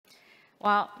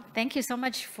Well, thank you so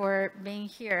much for being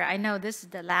here. I know this is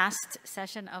the last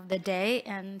session of the day,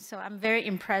 and so I'm very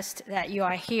impressed that you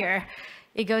are here.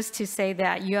 It goes to say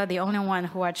that you are the only one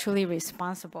who are truly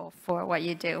responsible for what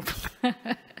you do.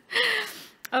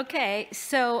 Okay,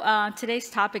 so today's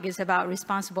topic is about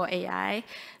responsible AI.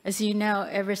 As you know,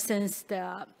 ever since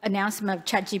the announcement of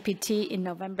ChatGPT in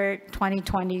November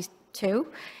 2022,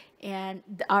 and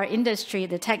our industry,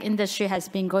 the tech industry, has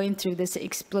been going through this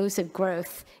explosive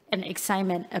growth and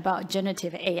excitement about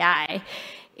generative AI.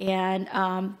 And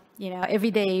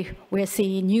every day we're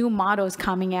seeing new models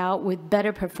coming out with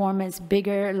better performance,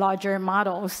 bigger, larger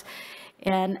models.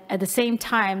 And at the same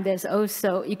time, there's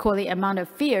also equally amount of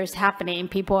fears happening.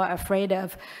 People are afraid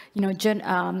of,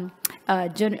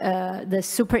 the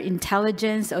super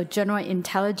intelligence or general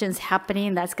intelligence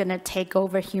happening that's going to take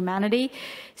over humanity.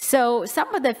 So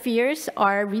some of the fears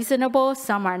are reasonable,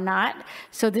 some are not.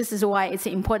 So this is why it's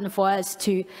important for us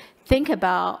to think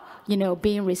about,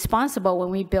 being responsible when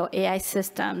we build AI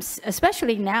systems,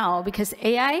 especially now, because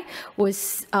AI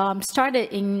was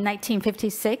started in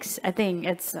 1956. I think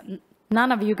it's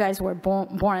none of you guys were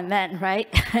born then, right?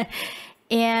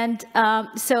 And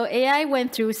so AI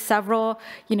went through several,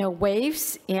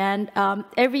 waves. And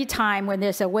every time when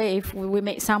there's a wave, we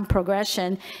make some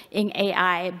progression in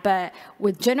AI. But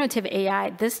with generative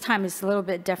AI, this time is a little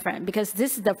bit different because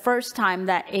this is the first time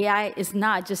that AI is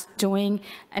not just doing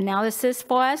analysis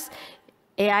for us.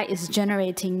 AI is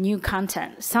generating new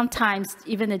content. Sometimes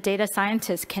even the data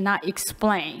scientists cannot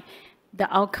explain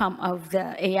the outcome of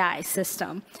the AI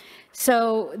system.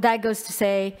 So that goes to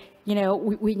say,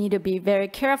 we need to be very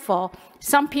careful.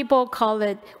 Some people call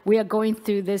it, we are going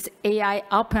through this AI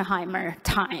Oppenheimer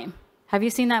time. Have you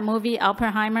seen that movie,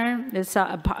 Oppenheimer? This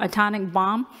atomic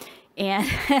bomb. And,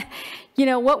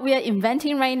 what we are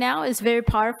inventing right now is very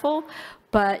powerful,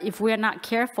 but if we are not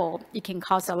careful, it can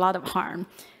cause a lot of harm.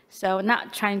 So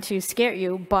not trying to scare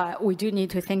you, but we do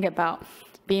need to think about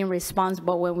being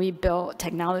responsible when we build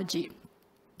technology.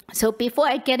 So before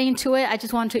I get into it, I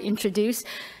just want to introduce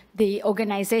the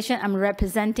organization I'm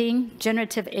representing,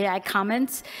 Generative AI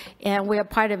Commons, and we are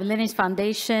part of Linux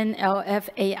Foundation,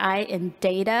 LFAI, and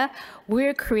Data.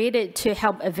 We're created to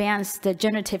help advance the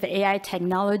generative AI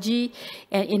technology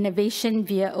and innovation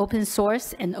via open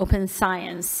source and open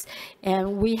science.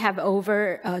 And we have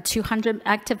over 200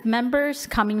 active members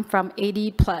coming from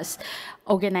 80 plus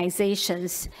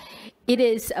organizations. It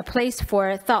is a place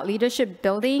for thought leadership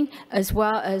building, as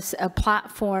well as a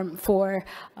platform for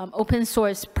open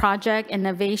source project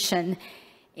innovation.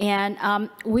 And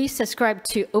we subscribe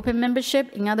to open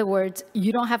membership. In other words,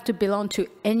 you don't have to belong to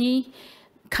any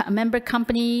member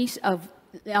companies of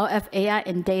LFAI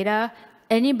and Data.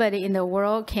 Anybody in the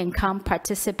world can come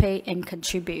participate and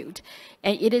contribute.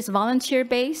 And it is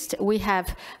volunteer-based. We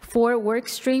have 4 work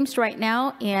streams right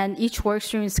now, and each work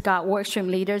stream has got work stream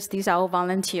leaders. These are all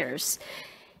volunteers.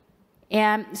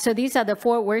 And so these are the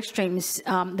 4 work streams.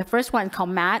 The first one is called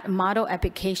MAD, Model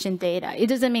Application Data. It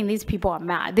doesn't mean these people are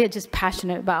mad. They're just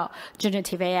passionate about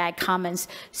generative AI commons.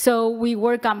 So we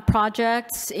work on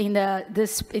projects in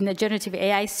the generative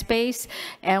AI space.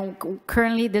 And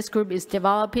currently, this group is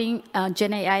developing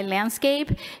Gen AI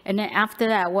landscape. And then after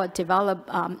that, we'll develop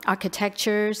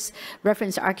architectures,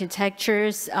 reference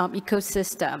architectures,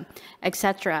 ecosystem,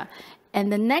 etc. And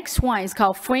the next one is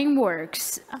called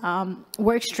Frameworks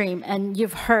Workstream. And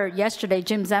you've heard yesterday,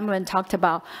 Jim Zemlin talked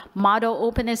about Model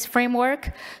Openness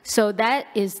Framework. So that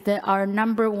is our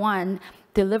 #1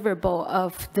 deliverable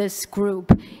of this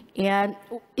group. And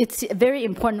it's very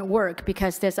important work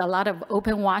because there's a lot of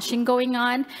open washing going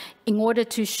on in order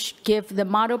to give the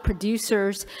model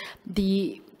producers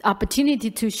the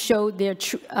opportunity to show their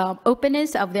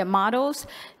openness of their models,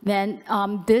 then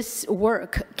this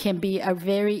work can be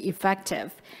very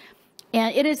effective.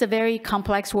 And it is a very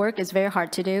complex work. It's very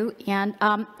hard to do. And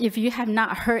if you have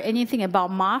not heard anything about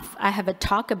MOF, I have a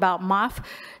talk about MOF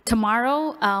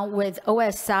tomorrow with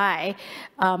OSI,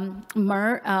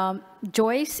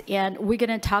 Joyce, and we're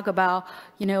going to talk about,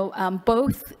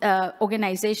 both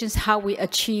organizations, how we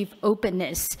achieve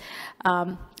openness.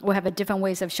 We have different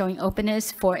ways of showing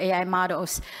openness for AI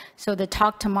models. So the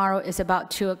talk tomorrow is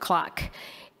about 2 o'clock.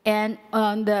 And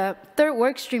the third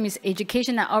work stream is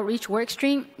education and outreach work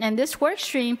stream. And this work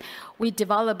stream, we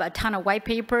develop a ton of white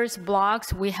papers,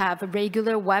 blogs. We have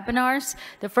regular webinars.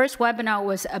 The first webinar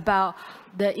was about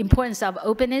the importance of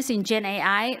openness in Gen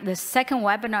AI. The second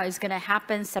webinar is going to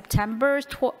happen September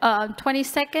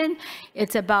 22nd.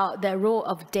 It's about the role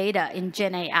of data in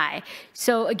Gen AI.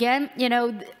 So again,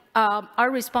 our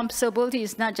responsibility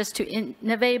is not just to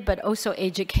innovate, but also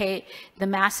educate the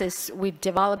masses. We've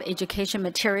developed education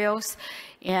materials.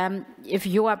 And if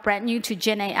you are brand new to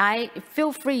Gen AI,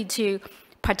 feel free to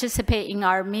participate in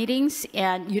our meetings,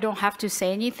 and you don't have to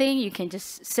say anything. You can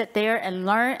just sit there and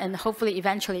learn, and hopefully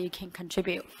eventually you can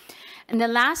contribute. And the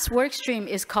last work stream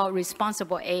is called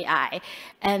Responsible AI.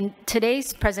 And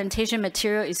today's presentation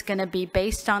material is going to be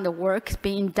based on the work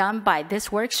being done by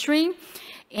this work stream.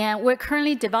 And we're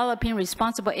currently developing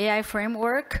Responsible AI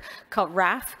framework called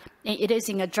RAF. And it is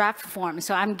in a draft form.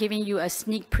 So I'm giving you a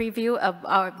sneak preview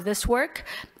of this work.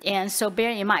 And so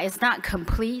bear in mind, it's not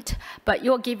complete, but it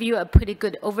will give you a pretty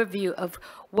good overview of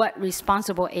what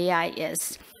responsible AI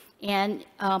is. And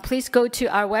please go to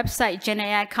our website,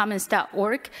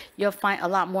 genaicommons.org. You'll find a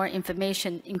lot more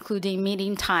information, including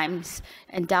meeting times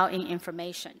and dial-in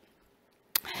information.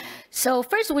 So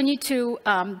first, we need to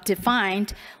define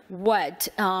what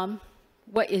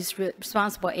is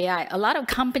responsible AI. A lot of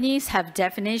companies have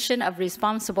definition of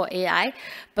responsible AI,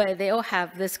 but they all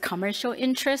have this commercial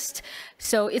interest.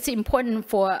 So it's important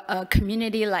for a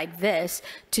community like this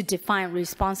to define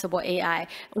responsible AI.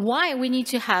 Why we need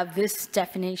to have this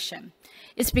definition?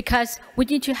 It's because we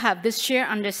need to have this shared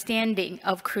understanding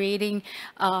of creating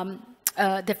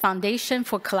the foundation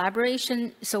for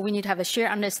collaboration. So we need to have a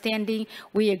shared understanding.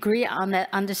 We agree on that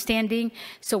understanding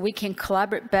so we can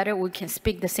collaborate better. We can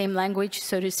speak the same language,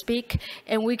 so to speak.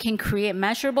 And we can create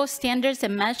measurable standards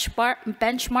and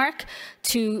benchmark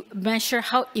to measure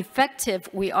how effective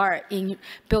we are in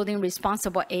building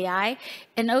responsible AI.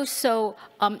 And also,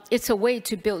 it's a way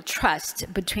to build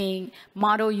trust between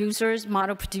model users,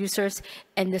 model producers,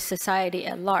 and the society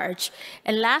at large.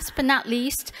 And last but not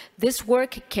least, this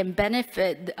work can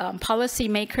benefit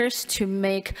policymakers to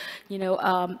make,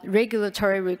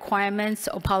 regulatory requirements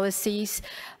or policies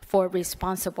for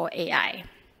responsible AI.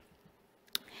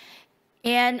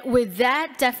 And with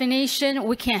that definition,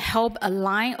 we can help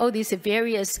align all these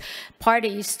various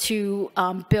parties to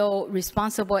build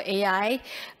responsible AI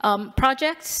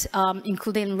projects,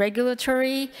 including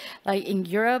regulatory. Like in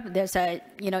Europe, there's a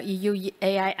EU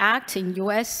AI Act. In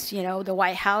US, the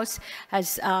White House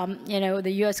has,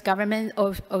 the US government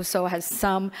also has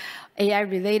some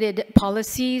AI-related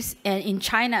policies. And in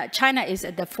China, China is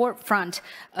at the forefront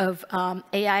of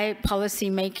AI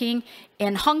policy making.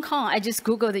 In Hong Kong, I just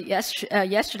Googled it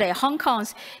yesterday, Hong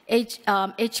Kong's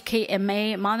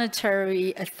HKMA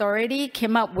Monetary Authority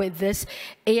came up with this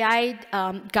AI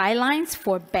guidelines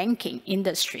for banking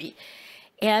industry.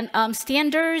 And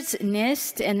standards,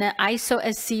 NIST, and the ISO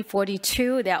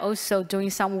SC42, they're also doing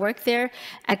some work there.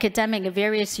 Academic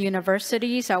various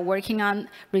universities are working on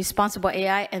responsible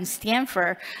AI, and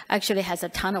Stanford actually has a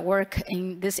ton of work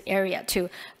in this area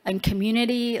too. And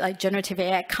community, like Generative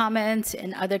AI Commons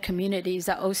and other communities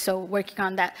are also working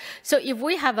on that. So if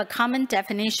we have a common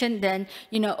definition, then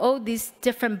all these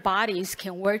different bodies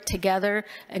can work together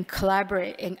and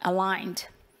collaborate and aligned.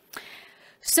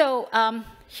 So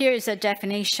here is a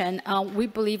definition. We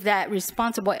believe that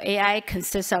responsible AI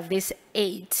consists of these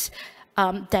 8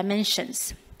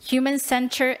 dimensions: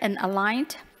 human-centered and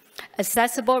aligned,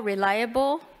 accessible,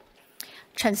 reliable,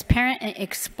 transparent and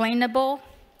explainable,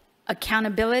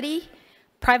 accountability,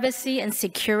 privacy and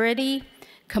security,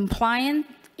 compliant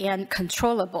and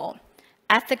controllable,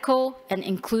 ethical and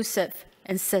inclusive,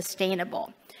 and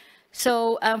sustainable.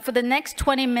 So for the next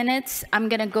 20 minutes, I'm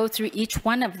going to go through each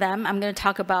one of them. I'm going to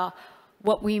talk about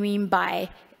what we mean by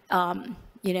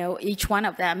each one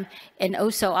of them. And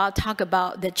also, I'll talk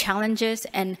about the challenges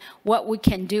and what we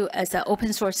can do as an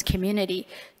open source community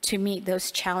to meet those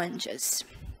challenges.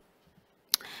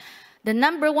 The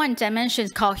number 1 dimension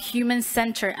is called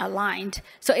human-centered aligned.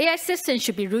 So AI systems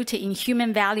should be rooted in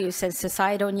human values and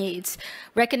societal needs,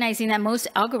 recognizing that most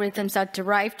algorithms are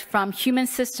derived from human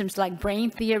systems like brain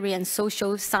theory and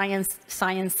social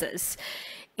sciences.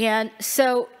 And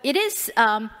so it is,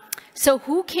 so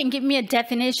who can give me a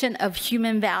definition of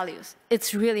human values?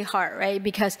 It's really hard, right?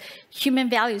 Because human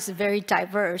values are very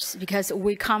diverse because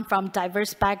we come from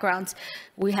diverse backgrounds.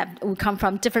 We come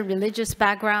from different religious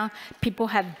backgrounds. People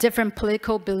have different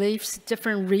political beliefs,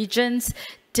 different regions,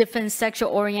 different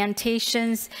sexual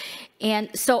orientations. And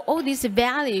so all these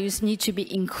values need to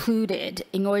be included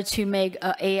in order to make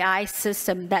an AI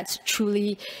system that's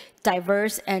truly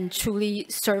diverse and truly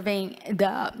serving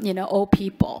the all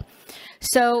people.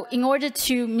 So in order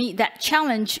to meet that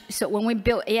challenge, so when we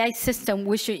build AI system,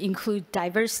 we should include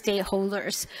diverse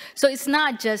stakeholders. So it's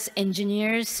not just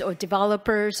engineers or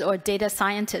developers or data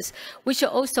scientists. We should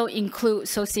also include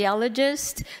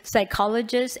sociologists,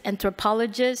 psychologists,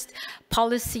 anthropologists,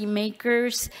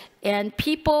 policymakers, and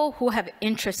people who have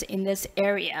interest in this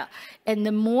area. And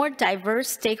the more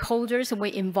diverse stakeholders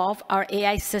we involve, our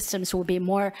AI systems will be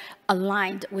more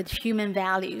aligned with human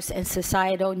values and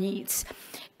societal needs.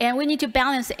 And we need to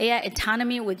balance AI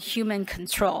autonomy with human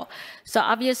control. So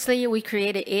obviously, we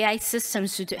created AI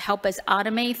systems to help us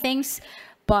automate things.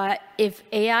 But if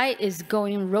AI is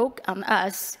going rogue on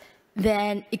us,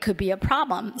 then it could be a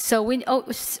problem. So we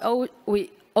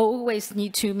always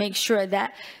need to make sure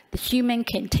that the human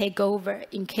can take over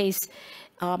in case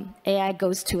AI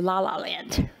goes to la-la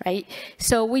land, right?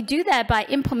 So we do that by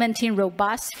implementing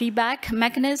robust feedback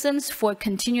mechanisms for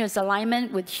continuous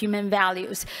alignment with human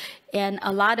values. And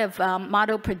a lot of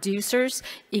model producers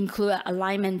include an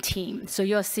alignment team. So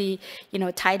you'll see,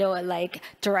 title like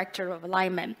director of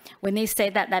alignment. When they say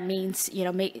that, that means,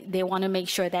 they want to make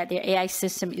sure that their AI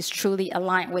system is truly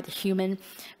aligned with human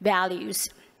values.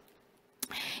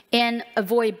 And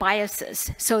avoid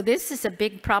biases. So this is a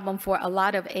big problem for a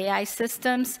lot of AI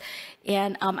systems.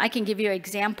 And I can give you an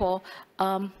example.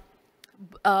 Bloomberg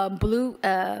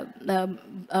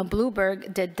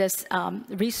did this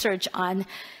research on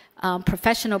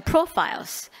professional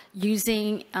profiles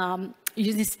using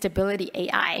Stability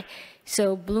AI.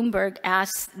 So Bloomberg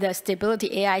asked the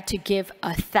Stability AI to give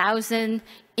 1,000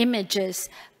 images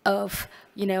of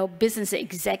business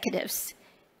executives.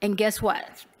 And guess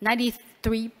what?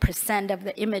 93% of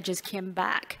the images came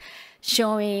back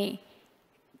showing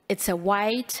it's a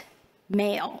white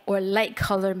male or light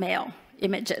color male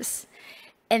images.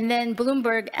 And then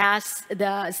Bloomberg asked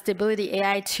the Stability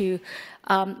AI to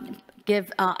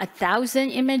give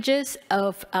 1,000 images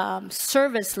of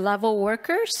service level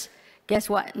workers. Guess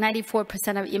what?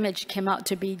 94% of image came out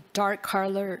to be dark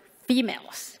color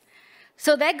females.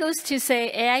 So that goes to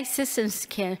say AI systems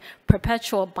can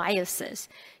perpetuate biases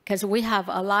because we have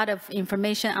a lot of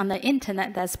information on the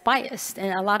internet that's biased,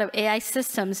 and a lot of AI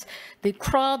systems, they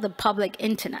crawl the public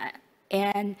internet,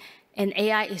 and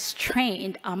AI is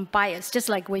trained on bias, just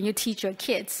like when you teach your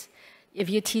kids. If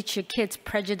you teach your kids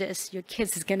prejudice, your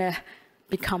kids is gonna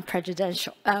become prejudiced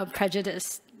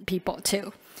people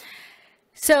too.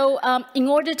 So in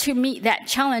order to meet that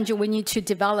challenge, we need to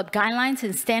develop guidelines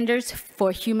and standards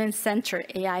for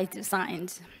human-centered AI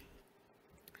designs.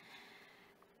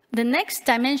 The next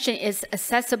dimension is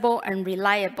accessible and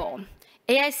reliable.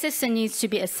 AI system needs to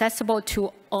be accessible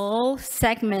to all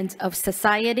segments of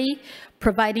society,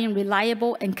 providing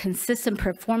reliable and consistent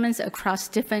performance across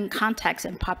different contexts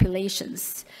and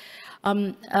populations.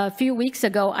 A few weeks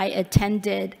ago, I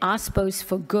attended OSPOS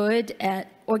for Good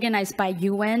organized by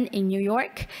UN in New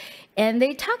York, and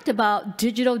they talked about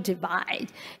digital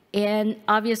divide. And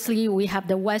obviously, we have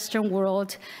the Western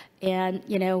world, and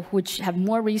which have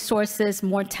more resources,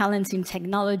 more talents in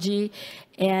technology,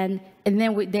 and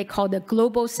then they call the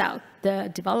global South,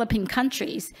 the developing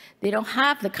countries. They don't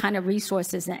have the kind of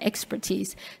resources and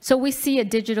expertise. So we see a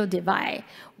digital divide.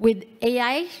 With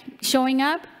AI showing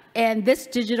up, and this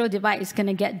digital divide is going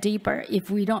to get deeper if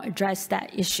we don't address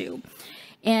that issue.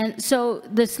 And so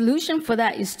the solution for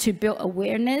that is to build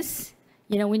awareness.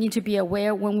 We need to be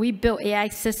aware when we build AI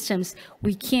systems,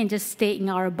 we can't just stay in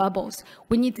our bubbles.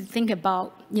 We need to think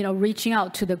about, reaching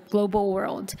out to the global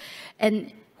world,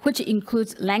 and which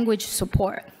includes language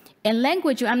support. And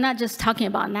language, I'm not just talking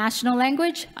about national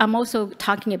language, I'm also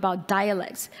talking about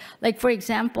dialects. Like, for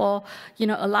example,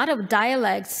 a lot of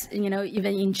dialects, even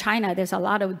in China, there's a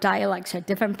lot of dialects.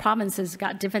 Different provinces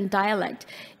got different dialect.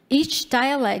 Each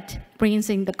dialect brings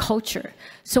in the culture.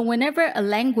 So whenever a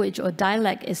language or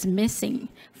dialect is missing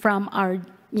from our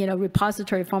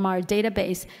repository, from our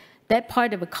database, that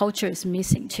part of a culture is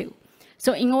missing too.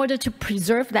 So in order to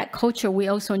preserve that culture, we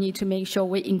also need to make sure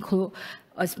we include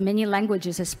as many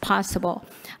languages as possible.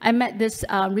 I met this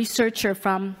researcher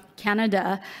from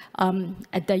Canada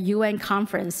at the UN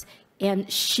conference,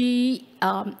 and she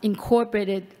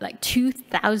incorporated like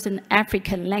 2,000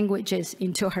 African languages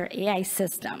into her AI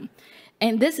system.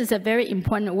 And this is a very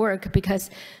important work because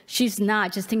she's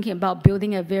not just thinking about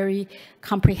building a very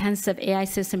comprehensive AI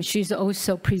system, she's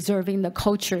also preserving the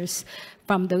cultures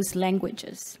from those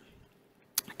languages.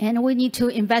 And we need to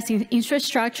invest in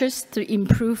infrastructures to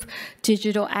improve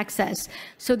digital access.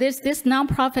 So there's this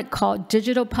nonprofit called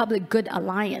Digital Public Good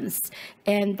Alliance,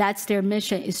 and that's their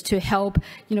mission, is to help,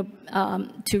 to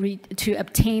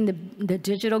obtain the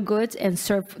digital goods and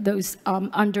serve those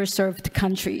underserved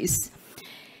countries.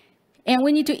 And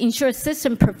we need to ensure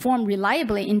systems perform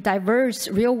reliably in diverse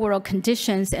real-world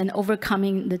conditions and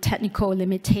overcoming the technical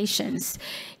limitations.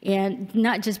 And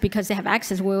not just because they have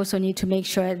access, we also need to make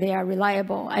sure they are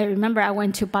reliable. I remember I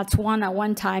went to Botswana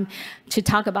one time to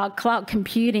talk about cloud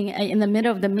computing. In the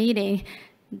middle of the meeting,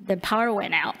 the power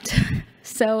went out.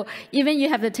 So even you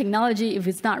have the technology, if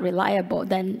it's not reliable,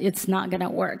 then it's not going to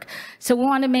work. So we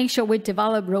want to make sure we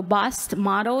develop robust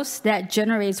models that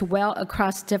generates well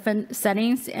across different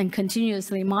settings and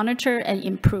continuously monitor and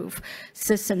improve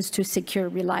systems to secure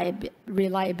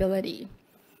reliability.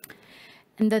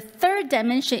 And the third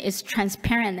dimension is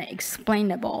transparent and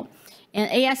explainable. And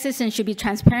AI systems should be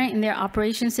transparent in their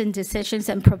operations and decisions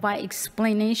and provide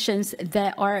explanations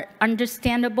that are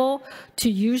understandable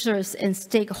to users and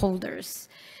stakeholders.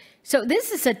 So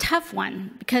this is a tough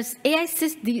one because AI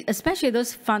systems, especially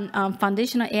those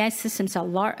foundational AI systems,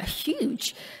 are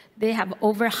huge. They have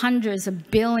over hundreds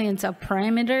of billions of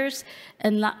parameters,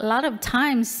 and a lot of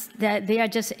times that they are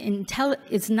just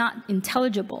it's not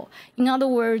intelligible. In other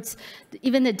words,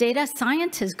 even the data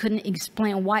scientists couldn't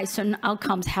explain why certain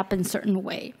outcomes happen a certain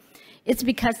way. It's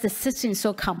because the system is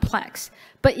so complex.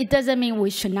 But it doesn't mean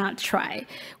we should not try.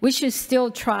 We should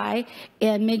still try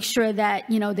and make sure that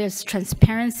there's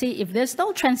transparency. If there's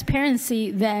no transparency,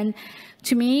 then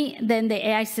to me, then the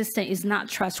AI system is not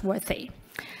trustworthy.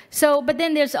 So, but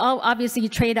then there's obviously a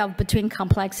trade-off between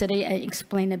complexity and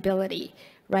explainability,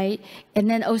 right? And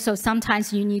then also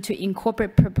sometimes you need to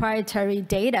incorporate proprietary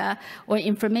data or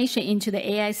information into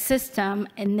the AI system,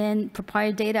 and then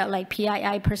proprietary data like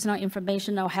PII, personal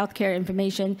information, or healthcare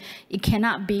information, it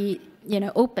cannot be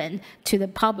open to the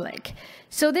public.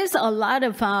 So there's a lot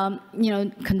of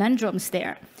conundrums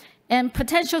there. And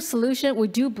potential solution, we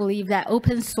do believe that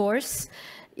open source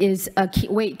is a key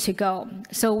way to go.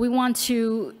 So we want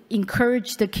to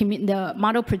encourage the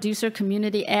model producer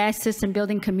community, AI system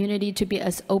building community to be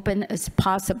as open as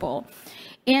possible.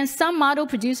 And some model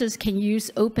producers can use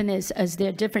openness as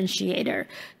their differentiator,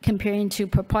 comparing to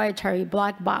proprietary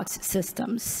black box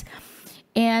systems.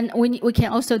 And we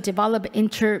can also develop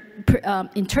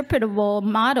interpretable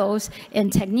models and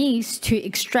techniques to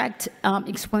extract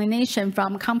explanation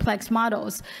from complex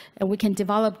models. And we can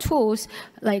develop tools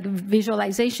like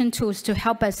visualization tools to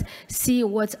help us see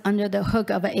what's under the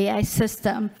hood of an AI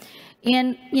system.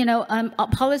 And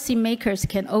policymakers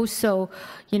can also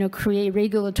create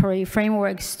regulatory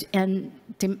frameworks and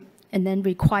then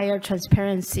require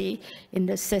transparency in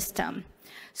the system.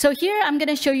 So here I'm going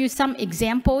to show you some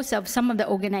examples of some of the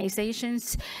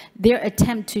organizations, their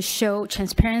attempt to show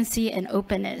transparency and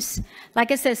openness.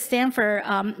 Like I said, Stanford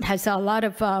has a lot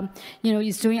of,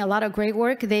 is doing a lot of great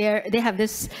work. They have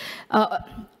this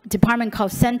department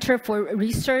called Center for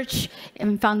Research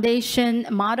and Foundation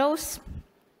Models.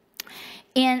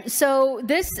 And so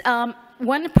this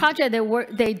one project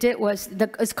they did was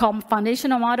it's called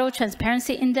Foundational Model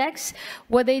Transparency Index.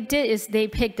 What they did is they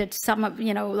picked some of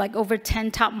like over 10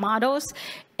 top models,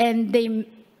 and they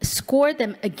scored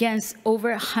them against over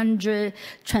 100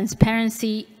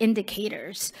 transparency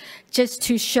indicators, just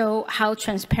to show how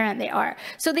transparent they are.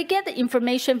 So they get the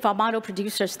information from model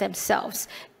producers themselves,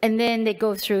 and then they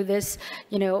go through this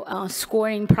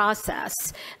scoring process.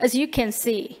 As you can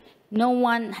see, no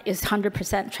one is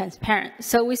 100% transparent.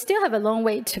 So we still have a long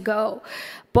way to go.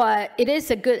 But it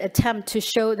is a good attempt to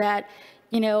show that,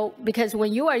 because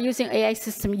when you are using AI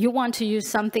system, you want to use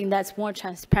something that's more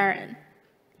transparent.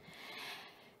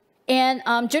 And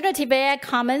Generative AI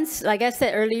Commons, like I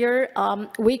said earlier,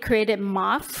 we created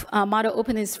MOF, Model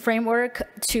Openness Framework,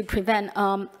 to prevent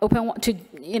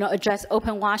address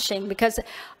open washing, because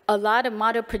a lot of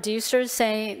model producers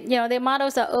say, their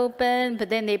models are open, but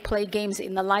then they play games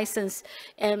in the license,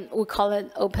 and we call it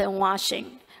open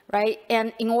washing, right?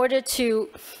 And in order to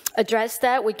address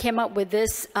that, we came up with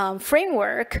this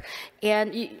framework,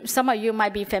 and some of you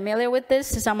might be familiar with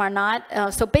this, some are not.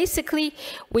 So basically,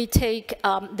 we take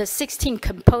the 16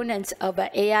 components of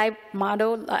an AI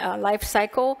model life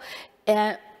cycle,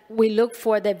 and we look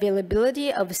for the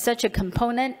availability of such a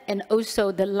component and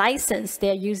also the license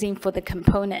they're using for the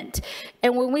component.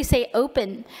 And when we say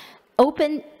open,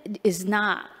 open is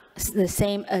not the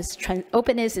same as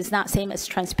openness is not same as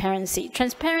transparency.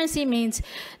 Transparency means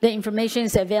the information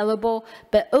is available,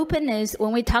 but openness,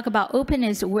 when we talk about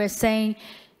openness, we're saying,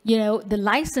 the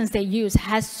license they use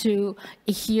has to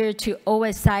adhere to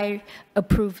OSI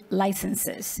approved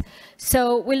licenses.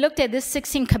 So we looked at this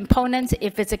 16 components.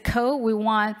 If it's a code, we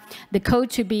want the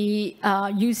code to be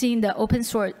using the open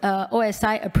source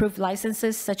OSI approved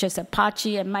licenses, such as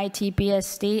Apache, MIT,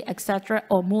 BSD, etc.,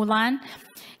 or Mulan.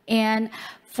 And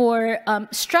For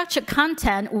structured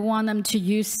content, we want them to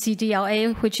use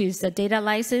CDLA, which is the data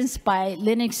license by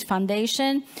Linux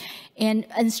Foundation. And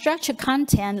unstructured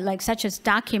content, like such as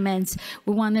documents,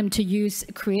 we want them to use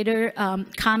Creator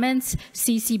Commons,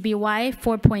 CC BY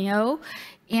 4.0.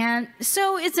 And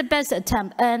so it's the best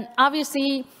attempt. And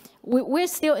obviously, we're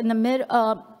still in the middle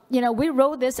of, we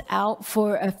rolled this out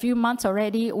for a few months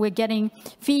already. We're getting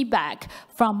feedback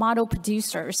from model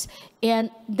producers.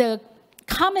 And the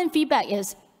common feedback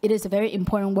is, it is a very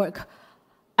important work.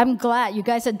 I'm glad you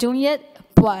guys are doing it,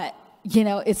 but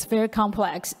it's very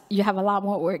complex. You have a lot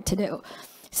more work to do.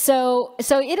 So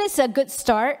it is a good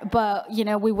start, but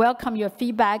we welcome your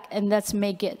feedback, and let's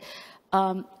make it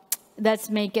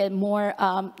more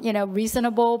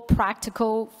reasonable,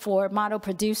 practical for model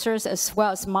producers as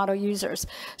well as model users.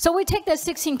 So we take the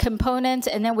 16 components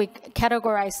and then we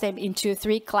categorize them into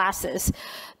 3 classes.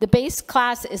 The base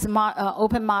class is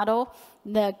open model.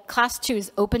 The class 2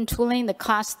 is open tooling. The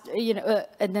class,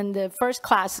 and then the first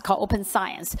class is called open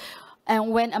science. And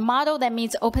when a model that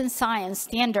means open science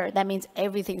standard, that means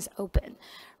everything's open,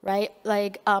 right?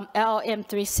 Like LLM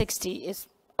 360 is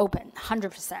open,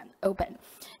 100% open.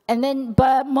 And then,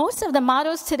 but most of the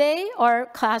models today are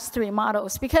class 3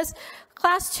 models because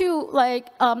class 2, like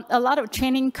a lot of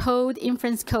training code,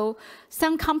 inference code,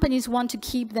 some companies want to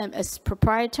keep them as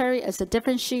proprietary, as a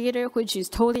differentiator, which is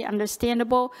totally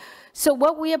understandable. So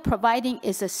what we are providing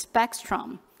is a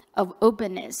spectrum of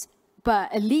openness,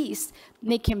 but at least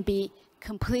they can be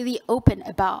completely open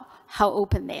about how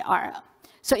open they are.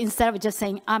 So instead of just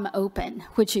saying, I'm open,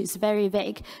 which is very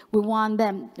vague, we want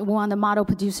the model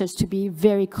producers to be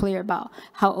very clear about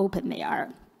how open they are.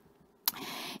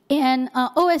 And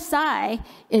OSI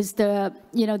is they're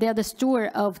the steward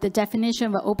of the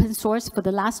definition of open source for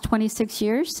the last 26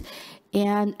 years.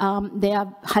 And they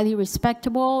are highly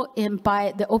respectable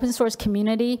by the open source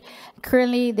community.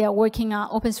 Currently, they're working on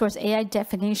open source AI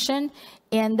definition.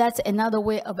 And that's another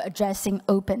way of addressing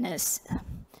openness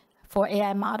for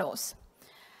AI models.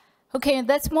 Okay,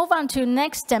 let's move on to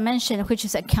next dimension, which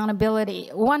is accountability.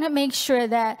 We want to make sure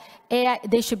that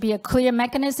there should be a clear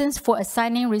mechanisms for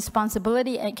assigning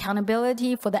responsibility and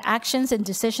accountability for the actions and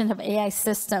decisions of AI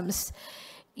systems.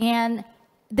 And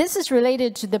this is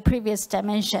related to the previous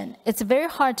dimension. It's very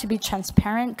hard to be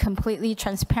transparent, completely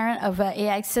transparent of an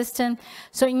AI system.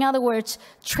 So in other words,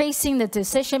 tracing the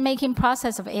decision-making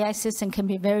process of AI system can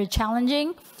be very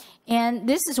challenging. And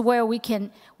this is where we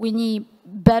need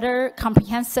better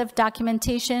comprehensive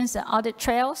documentations and audit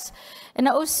trails. And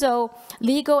also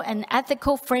legal and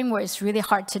ethical framework is really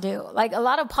hard to do. Like a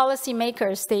lot of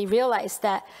policymakers, they realize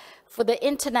that for the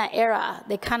internet era,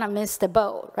 they kind of missed the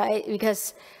boat, right?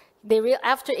 Because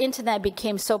after internet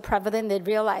became so prevalent, they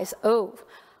realized, oh,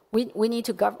 we need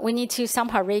to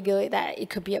somehow regulate that.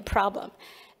 It could be a problem.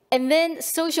 And then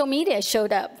social media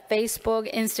showed up,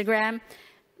 Facebook, Instagram.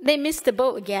 They missed the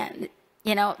boat again.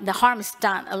 The harm is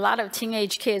done. A lot of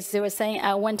teenage kids, they were saying,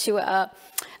 I went to a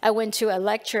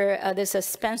lecture, there's a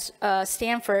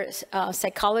Stanford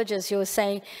psychologist who was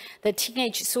saying the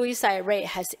teenage suicide rate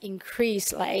has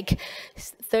increased like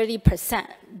 30%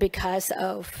 because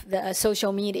of the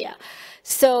social media.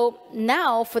 So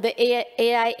now for the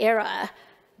AI era,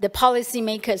 the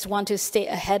policymakers want to stay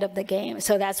ahead of the game.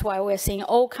 So that's why we're seeing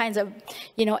all kinds of,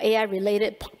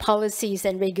 AI-related policies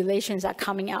and regulations are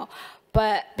coming out.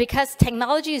 But because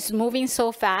technology is moving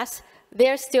so fast, the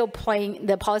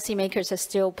policymakers are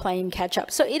still playing catch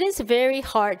up. So it is very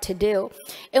hard to do.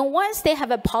 And once they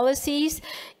have policies,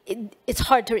 it's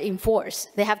hard to enforce.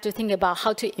 They have to think about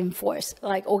how to enforce,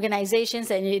 like organizations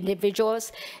and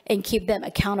individuals, and keep them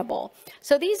accountable.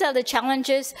 So these are the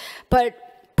challenges, but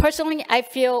personally, I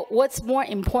feel what's more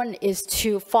important is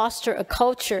to foster a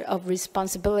culture of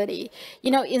responsibility.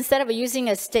 Instead of using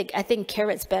a stick, I think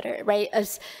carrot's better, right?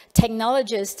 As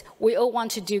technologists, we all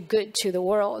want to do good to the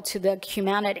world, to the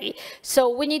humanity. So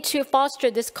we need to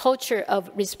foster this culture of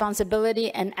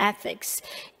responsibility and ethics,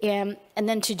 and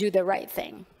then to do the right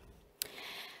thing.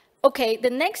 Okay, the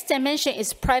next dimension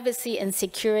is privacy and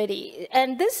security.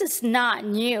 And this is not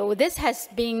new. This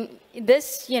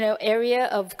area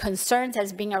of concerns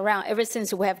has been around ever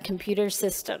since we have computer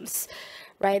systems,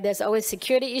 right? There's always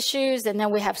security issues, and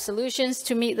then we have solutions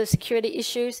to meet the security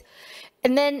issues.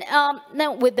 And then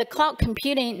now with the cloud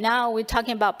computing, now we're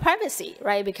talking about privacy,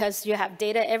 right? Because you have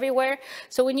data everywhere.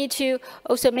 So we need to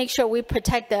also make sure we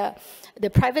protect the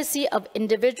privacy of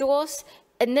individuals.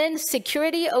 And then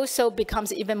security also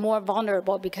becomes even more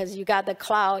vulnerable because you got the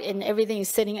cloud and everything is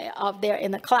sitting out there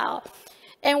in the cloud.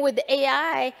 And with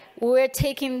AI, we're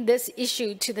taking this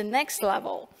issue to the next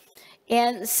level.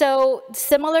 And so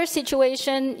similar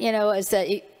situation, as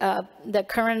the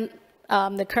current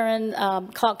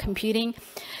cloud computing,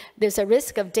 there's a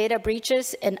risk of data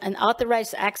breaches and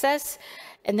unauthorized access.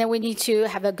 And then we need to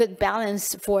have a good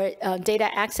balance for data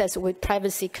access with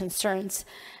privacy concerns.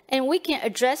 And we can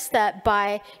address that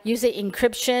by using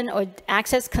encryption or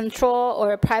access control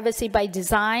or privacy by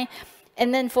design.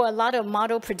 And then for a lot of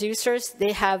model producers,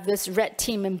 they have this red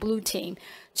team and blue team.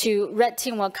 Red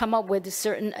team will come up with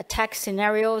certain attack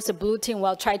scenarios. The blue team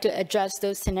will try to address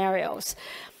those scenarios.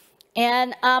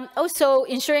 And also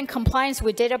ensuring compliance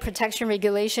with data protection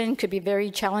regulation could be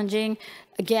very challenging.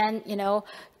 Again,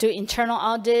 do internal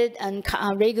audit and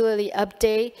regularly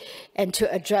update and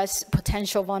to address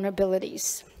potential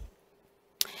vulnerabilities.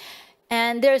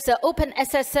 And there's an Open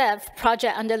SSF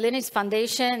project under Linux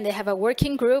Foundation. They have a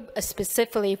working group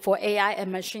specifically for AI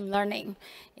and machine learning.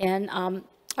 And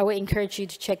I would encourage you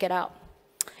to check it out.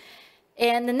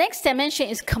 And the next dimension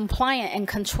is compliant and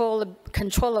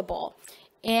controllable.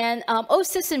 And all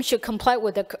systems should comply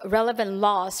with the relevant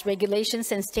laws,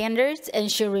 regulations, and standards, and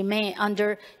should remain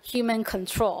under human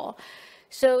control.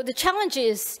 So the challenge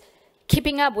is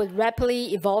keeping up with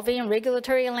rapidly evolving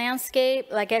regulatory landscape.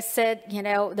 Like I said,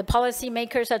 the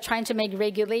policymakers are trying to make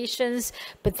regulations,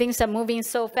 but things are moving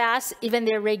so fast. Even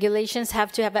their regulations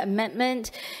have to have an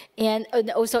amendment, and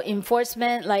also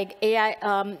enforcement, like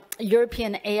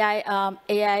European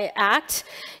AI Act.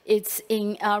 It's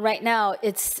in right now.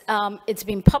 It's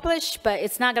been published, but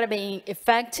it's not going to be in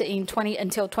effect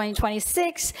until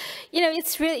 2026.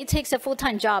 It takes a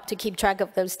full-time job to keep track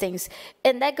of those things,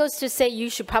 and that goes to say you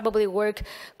should probably work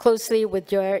closely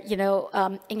with your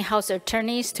in-house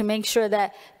attorneys to make sure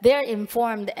that they're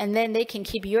informed, and then they can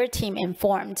keep your team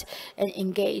informed and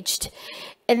engaged,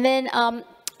 and then.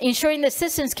 Ensuring the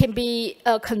systems can be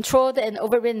controlled and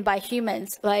overridden by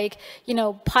humans, like,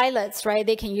 pilots, right?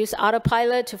 They can use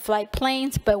autopilot to fly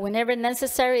planes, but whenever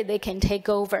necessary, they can take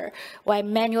over while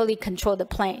manually control the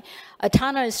plane.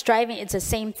 Autonomous driving, it's the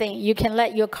same thing. You can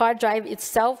let your car drive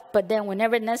itself, but then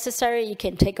whenever necessary, you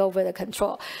can take over the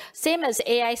control. Same as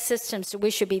AI systems,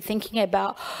 we should be thinking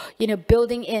about,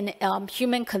 building in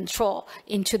human control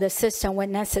into the system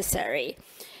when necessary.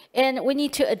 And we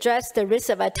need to address the risk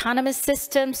of autonomous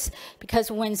systems,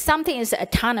 because when something is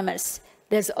autonomous,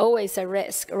 there's always a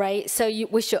risk, right? So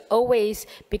we should always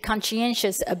be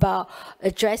conscientious about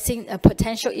addressing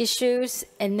potential issues,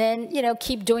 and then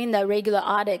keep doing the regular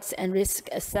audits and risk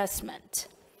assessment.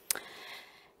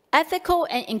 Ethical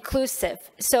and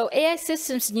inclusive. So AI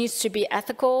systems needs to be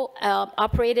ethical,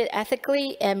 operated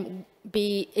ethically, and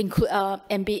be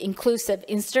inclusive,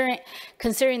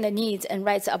 considering the needs and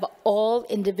rights of all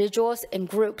individuals and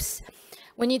groups.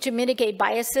 We need to mitigate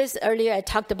biases. Earlier, I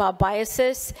talked about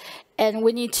biases, and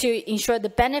we need to ensure the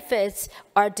benefits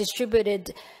are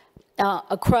distributed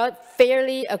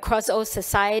fairly across all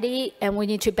society, and we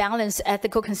need to balance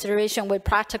ethical consideration with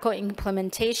practical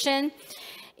implementation.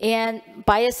 And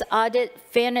bias audit,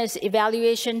 fairness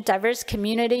evaluation, diverse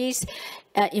communities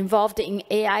involved in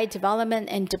AI development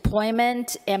and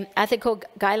deployment, and ethical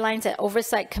guidelines and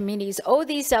oversight committees. All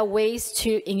these are ways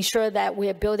to ensure that we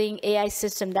are building AI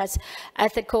system that's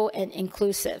ethical and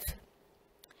inclusive.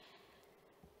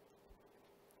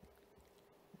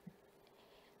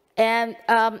 And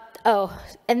then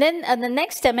the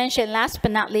next dimension, last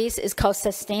but not least, is called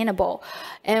sustainable.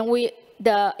 And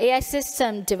the AI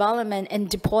system development and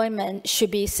deployment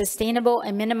should be sustainable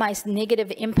and minimize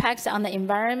negative impacts on the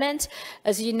environment.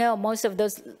 As you know, most of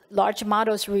those large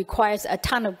models requires a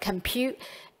ton of compute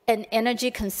and energy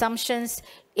consumptions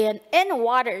and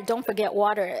water. Don't forget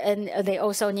water. And they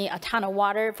also need a ton of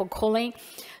water for cooling.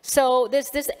 So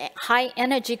there's this high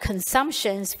energy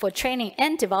consumptions for training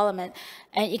and development,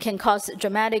 and it can cause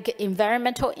dramatic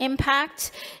environmental impact.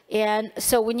 And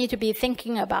so we need to be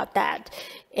thinking about that.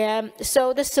 And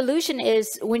so the solution is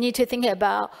we need to think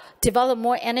about develop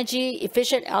more energy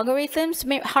efficient algorithms,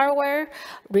 hardware,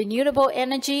 renewable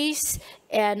energies,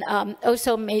 and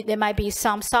also there might be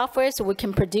some software so we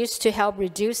can produce to help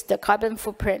reduce the carbon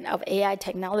footprint of AI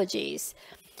technologies.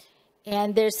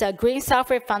 And there's a Green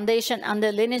Software Foundation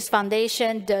under Linux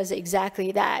Foundation does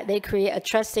exactly that. They create a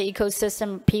trusted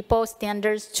ecosystem, people,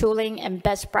 standards, tooling, and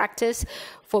best practice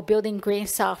for building green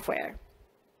software.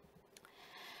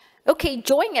 Okay,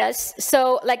 join us.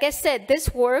 So like I said,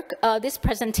 this work, this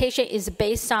presentation is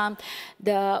based on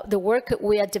the work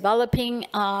we are developing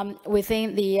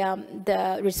within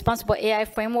the Responsible AI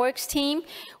Frameworks team.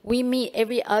 We meet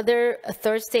every other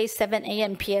Thursday, 7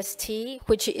 a.m. PST,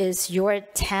 which is your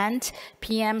 10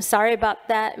 p.m. Sorry about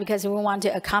that, because we want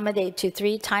to accommodate to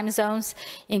 3 time zones,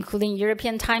 including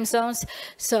European time zones.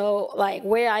 So like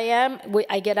where I am,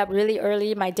 I get up really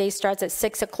early. My day starts at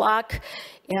 6 o'clock.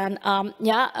 And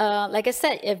like I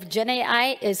said, if Gen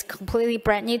AI is completely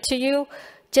brand new to you,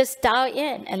 just dial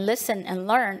in and listen and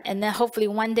learn, and then hopefully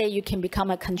one day you can become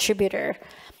a contributor.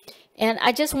 And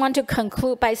I just want to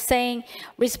conclude by saying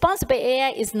responsible AI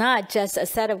is not just a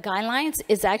set of guidelines,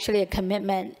 it's actually a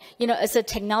commitment. You know, as a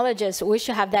technologist, we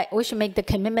should make the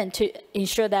commitment to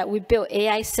ensure that we build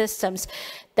AI systems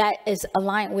that is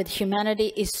aligned with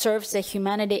humanity. It serves the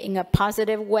humanity in a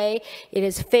positive way. It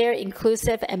is fair,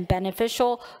 inclusive, and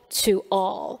beneficial to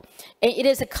all. And it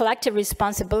is a collective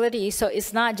responsibility. So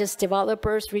it's not just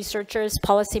developers, researchers,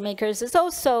 policymakers. It's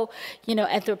also, you know,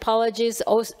 anthropologists,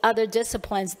 other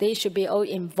disciplines. They should be all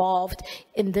involved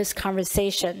in this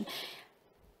conversation.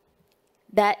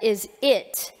 That is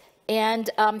it. And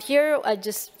here,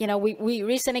 just, you know, we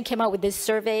recently came out with this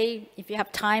survey. If you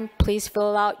have time, please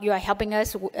fill it out. You are helping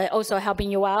us, also helping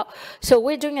you out. So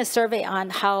we're doing a survey on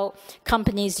how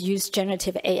companies use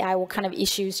generative AI, what kind of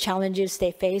issues, challenges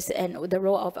they face, and the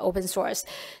role of open source.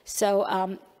 So,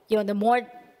 you know, the more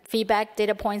feedback,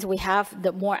 data points we have,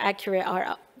 the more accurate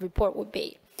our report would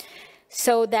be.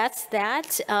 So that's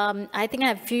that. I think I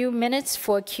have a few minutes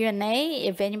for Q&A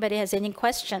if anybody has any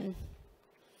question.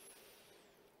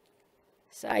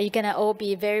 So are you going to all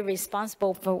be very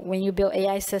responsible for when you build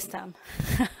AI system?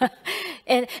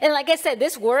 and like I said,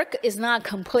 this work is not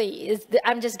complete.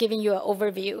 I'm just giving you an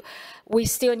overview. We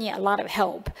still need a lot of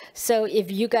help. So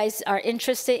if you guys are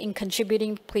interested in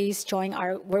contributing, please join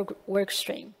our work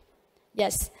stream.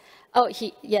 Yes. Oh,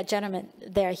 yeah, gentleman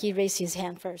there, he raised his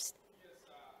hand first.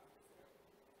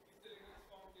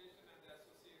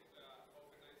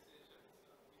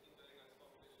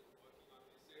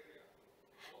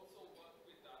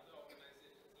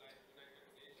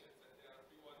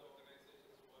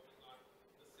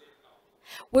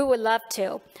 We would love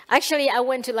to. Actually, I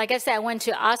went to, like I said, I went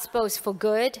to OSPOS for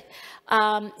Good,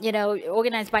 you know,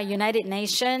 organized by United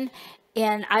Nations.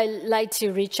 And I like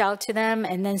to reach out to them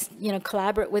and then, you know,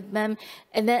 collaborate with them.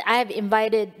 And then I have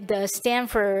invited the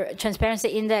Stanford Transparency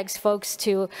Index folks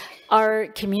to our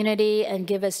community and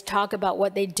give us talk about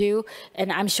what they do.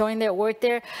 And I'm showing their work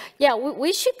there. Yeah,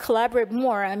 we should collaborate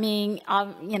more. I mean,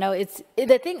 you know, it's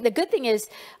the good thing is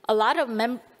a lot of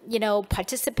you know,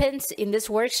 participants in this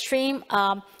work stream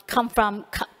come from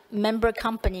member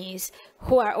companies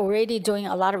who are already doing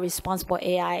a lot of responsible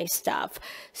AI stuff.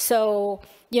 So,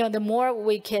 you know, the more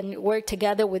we can work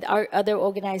together with our other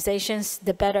organizations,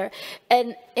 the better.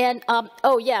 And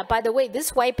oh yeah, by the way,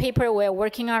 this white paper we're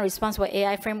working on, responsible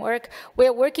AI framework,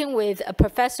 we're working with a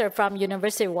professor from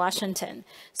University of Washington.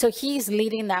 So he's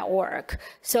leading that work.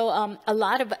 So a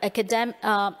lot of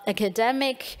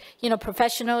academic, you know,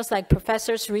 professionals like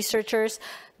professors, researchers,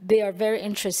 they are very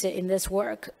interested in this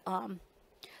work.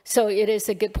 So it is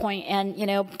a good point. And, you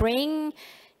know, bring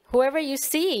whoever you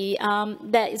see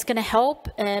that is going to help.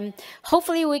 And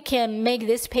hopefully we can make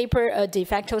this paper a de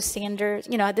facto standard.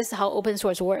 You know, this is how open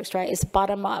source works, right? It's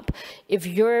bottom up. If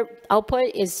your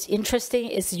output is interesting,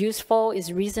 is useful,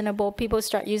 is reasonable, people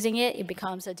start using it, it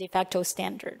becomes a de facto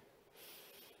standard.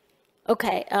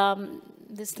 Okay,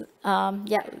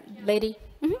 yeah, lady.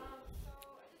 Mm-hmm.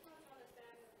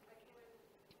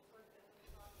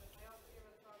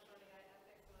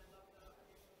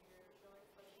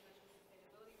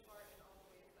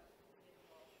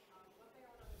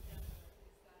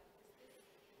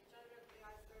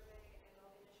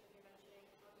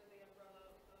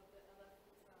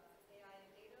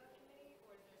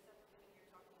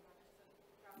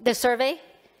 The survey?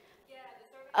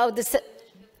 Yeah, the survey.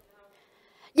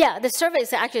 Yeah, the survey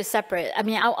is actually separate. I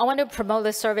mean, I want to promote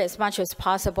the survey as much as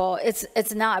possible.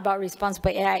 It's not about responsible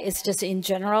AI. It's just in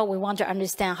general. We want to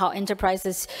understand how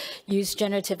enterprises use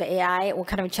generative AI, what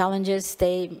kind of challenges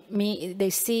they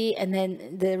see, and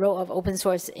then the role of open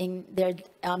source in their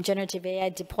generative AI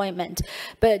deployment.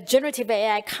 But Generative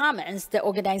AI Commons, the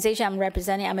organization I'm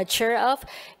representing, I'm a chair of,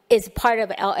 is part of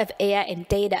LFAI and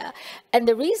data. And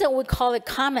the reason we call it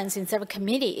Commons instead of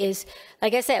committee is,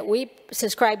 like I said, we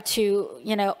subscribe to,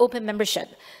 you know, open membership.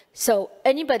 So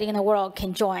anybody in the world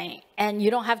can join. And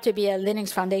you don't have to be a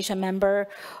Linux Foundation member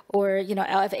or, you know,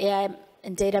 LFAI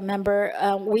and data member.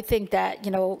 We think that,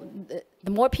 you know,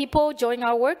 the more people join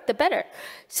our work, the better.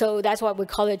 So that's why we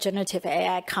call it Generative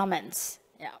AI Commons.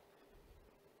 Yeah.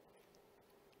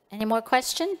 Any more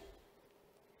questions?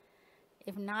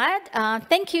 If not,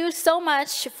 thank you so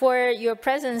much for your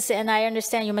presence. And I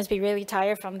understand you must be really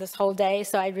tired from this whole day,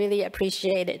 so I really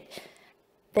appreciate it.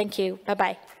 Thank you.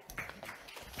 Bye-bye.